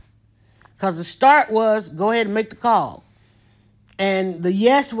line. Because the start was go ahead and make the call. And the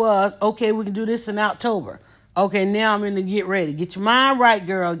yes was, okay, we can do this in October. Okay, now I'm in the get ready. Get your mind right,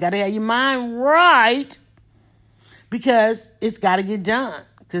 girl. Got to have your mind right. Because it's got to get done.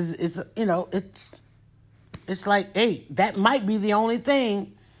 Because it's like, hey, that might be the only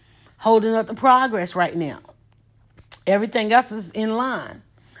thing holding up the progress right now. Everything else is in line.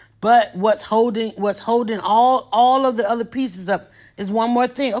 But what's holding all of the other pieces up is one more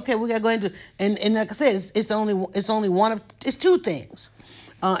thing. Okay, we got to go into, and like I said, it's two things.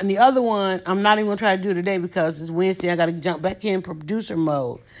 And the other one, I'm not even going to try to do today because it's Wednesday. I got to jump back in producer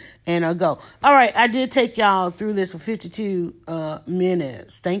mode and I'll go. All right, I did take y'all through this for 52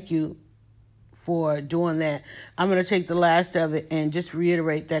 minutes. Thank you for doing that. I'm going to take the last of it and just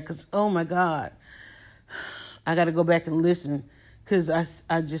reiterate that because, oh, my God, I got to go back and listen because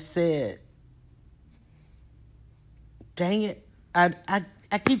I just said, dang it. I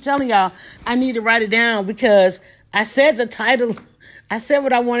keep telling y'all I need to write it down because I said the title. I said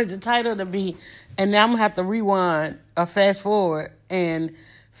what I wanted the title to be, and now I'm going to have to rewind or fast forward and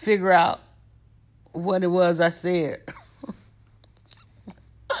figure out what it was I said.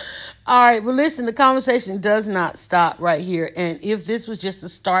 All right, but listen, the conversation does not stop right here. And if this was just a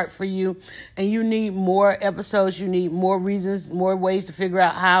start for you and you need more episodes, you need more reasons, more ways to figure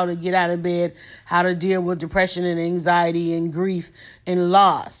out how to get out of bed, how to deal with depression and anxiety and grief and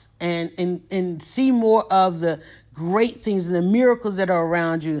loss, and see more of the great things and the miracles that are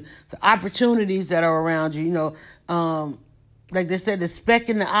around you, the opportunities that are around you, like they said, the speck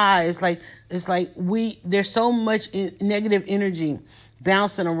in the eye. It's like there's so much negative energy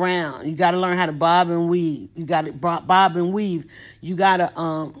bouncing around. You got to learn how to bob and weave. You got to bob and weave. You got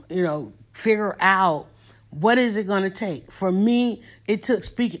to, figure out what is it going to take. For me, it took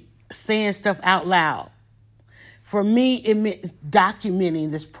saying stuff out loud. For me, it meant documenting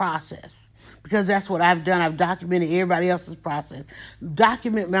this process because that's what I've done. I've documented everybody else's process,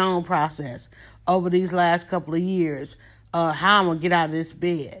 document my own process over these last couple of years, how I'm going to get out of this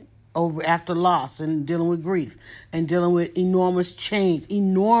bed. over after loss and dealing with grief and dealing with enormous change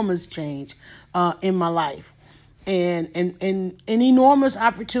in my life and enormous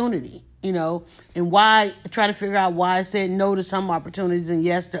opportunity, and why try to figure out why I said no to some opportunities and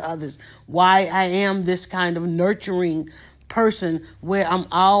yes to others. Why I am this kind of nurturing person where I'm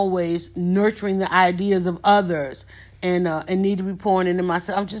always nurturing the ideas of others and need to be pouring into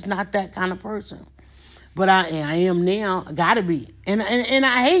myself. I'm just not that kind of person. But I am now. I gotta be. And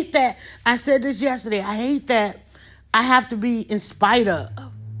I hate that. I said this yesterday. I hate that I have to be in spite of.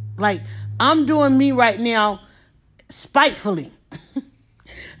 Like, I'm doing me right now spitefully.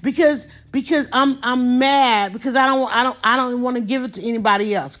 because I'm mad because I don't want to give it to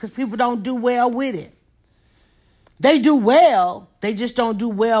anybody else because people don't do well with it. They do well, they just don't do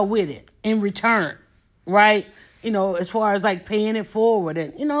well with it in return, right? As far as like paying it forward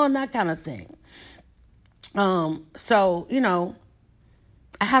and and that kind of thing. So,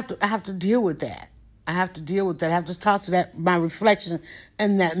 I have to deal with that. I have to deal with that. I have to talk to my reflection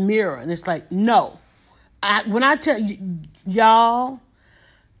in that mirror. And it's like, no. When I tell you, y'all,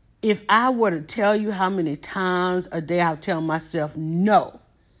 if I were to tell you how many times a day I'll tell myself, no,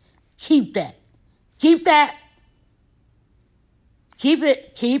 keep that. Keep that. Keep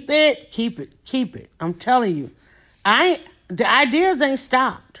it. I'm telling you, the ideas ain't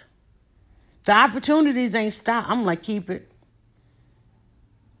stopped. The opportunities ain't stopped. I'm like, keep it.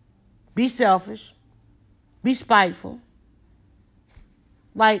 Be selfish. Be spiteful.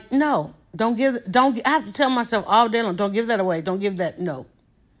 Like, no, I have to tell myself all day long, don't give that away. Don't give that, no.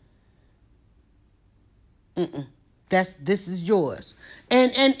 This is yours.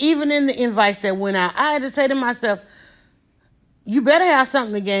 And even in the invites that went out, I had to say to myself, you better have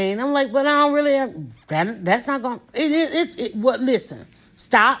something to gain. I'm like, but I don't really have that. That's not going to, listen,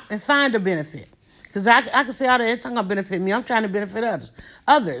 stop and find a benefit. Because I can say all that, it's not going to benefit me. I'm trying to benefit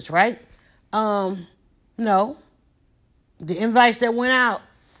others, right? No. The invites that went out,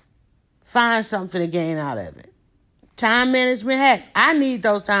 find something to gain out of it. Time management hacks. I need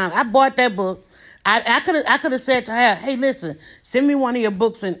those times. I bought that book. I could have said to her, hey, listen, send me one of your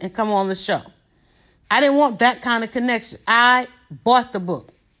books and come on the show. I didn't want that kind of connection. I bought the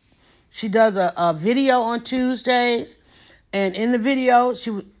book. She does a video on Tuesdays, and in the video,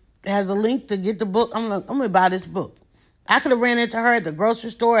 she has a link to get the book. I'm going to buy this book. I could have ran into her at the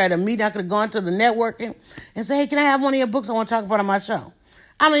grocery store, at a meeting. I could have gone to the networking and said, hey, can I have one of your books I want to talk about on my show?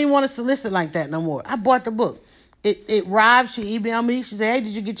 I don't even want to solicit like that no more. I bought the book. It arrived. She emailed me. She said, hey,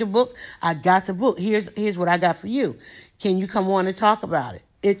 did you get your book? I got the book. Here's what I got for you. Can you come on and talk about it?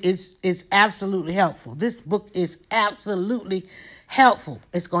 It's absolutely helpful. This book is absolutely helpful.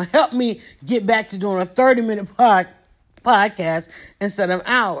 It's going to help me get back to doing a 30-minute podcast instead of an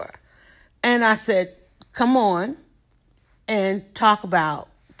hour. And I said, come on and talk about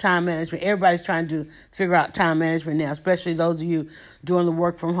time management. Everybody's trying to figure out time management now, especially those of you doing the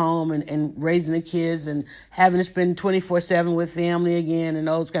work from home and raising the kids and having to spend 24/7 with family again and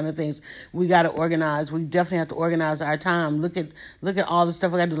those kind of things. We got to organize. We definitely have to organize our time. Look at all the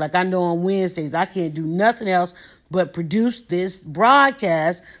stuff I got to do. Like I know on Wednesdays, I can't do nothing else but produce this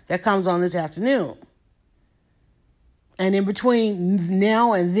broadcast that comes on this afternoon. And in between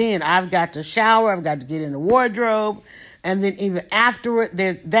now and then, I've got to shower. I've got to get in the wardrobe. And then even afterward,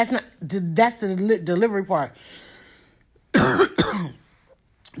 that's the delivery part.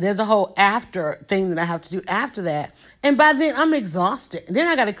 There's a whole after thing that I have to do after that. And by then, I'm exhausted. And then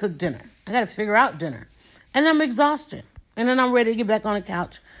I got to cook dinner. I got to figure out dinner. And I'm exhausted. And then I'm ready to get back on the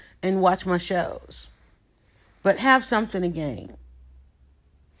couch and watch my shows. But have something to gain.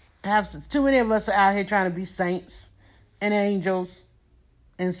 Too many of us are out here trying to be saints and angels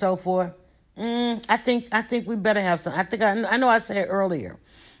and so forth. I think we better have some. I know I said earlier,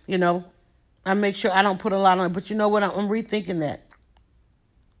 I make sure I don't put a lot on it, but you know what? I'm rethinking that.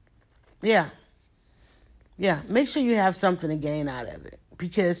 Yeah. Make sure you have something to gain out of it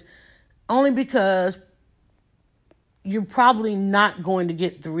because you're probably not going to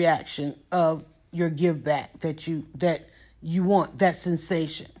get the reaction of your give back that you want, that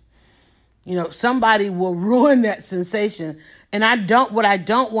sensation. Somebody will ruin that sensation. And what I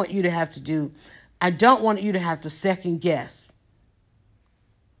don't want you to have to do, I don't want you to have to second guess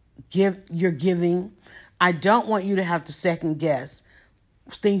your giving. I don't want you to have to second guess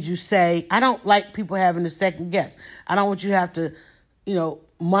things you say. I don't like people having to second guess. I don't want you to have to,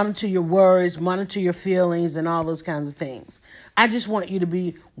 monitor your words, monitor your feelings, and all those kinds of things. I just want you to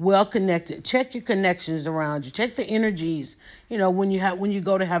be well connected. Check your connections around you. Check the energies, when you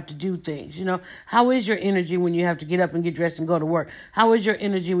go to have to do things. How is your energy when you have to get up and get dressed and go to work? How is your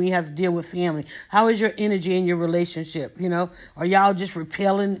energy when you have to deal with family? How is your energy in your relationship? Are y'all just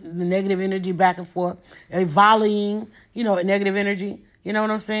repelling the negative energy back and forth? Volleying, negative energy? You know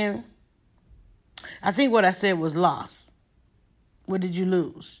what I'm saying? I think what I said was lost. What did you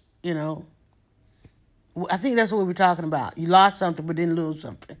lose? I think that's what we're talking about. You lost something but didn't lose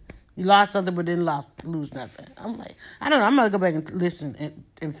something. You lost something but didn't lose nothing. I'm like, I don't know. I'm going to go back and listen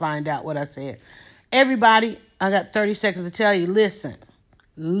and find out what I said. Everybody, I got 30 seconds to tell you, listen.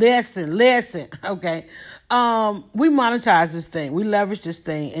 Okay. We monetize this thing. We leverage this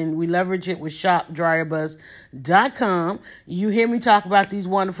thing, and we leverage it with shopdryerbuzz.com. You hear me talk about these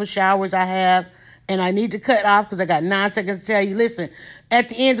wonderful showers I have. And I need to cut off because I got 9 seconds to tell you. Listen, at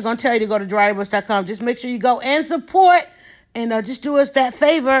the end, it's going to tell you to go to dryerbuzz.com. Just make sure you go and support, and just do us that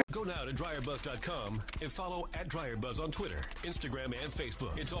favor. Go now to dryerbuzz.com and follow @dryerbuzz on Twitter, Instagram, and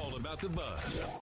Facebook. It's all about the buzz.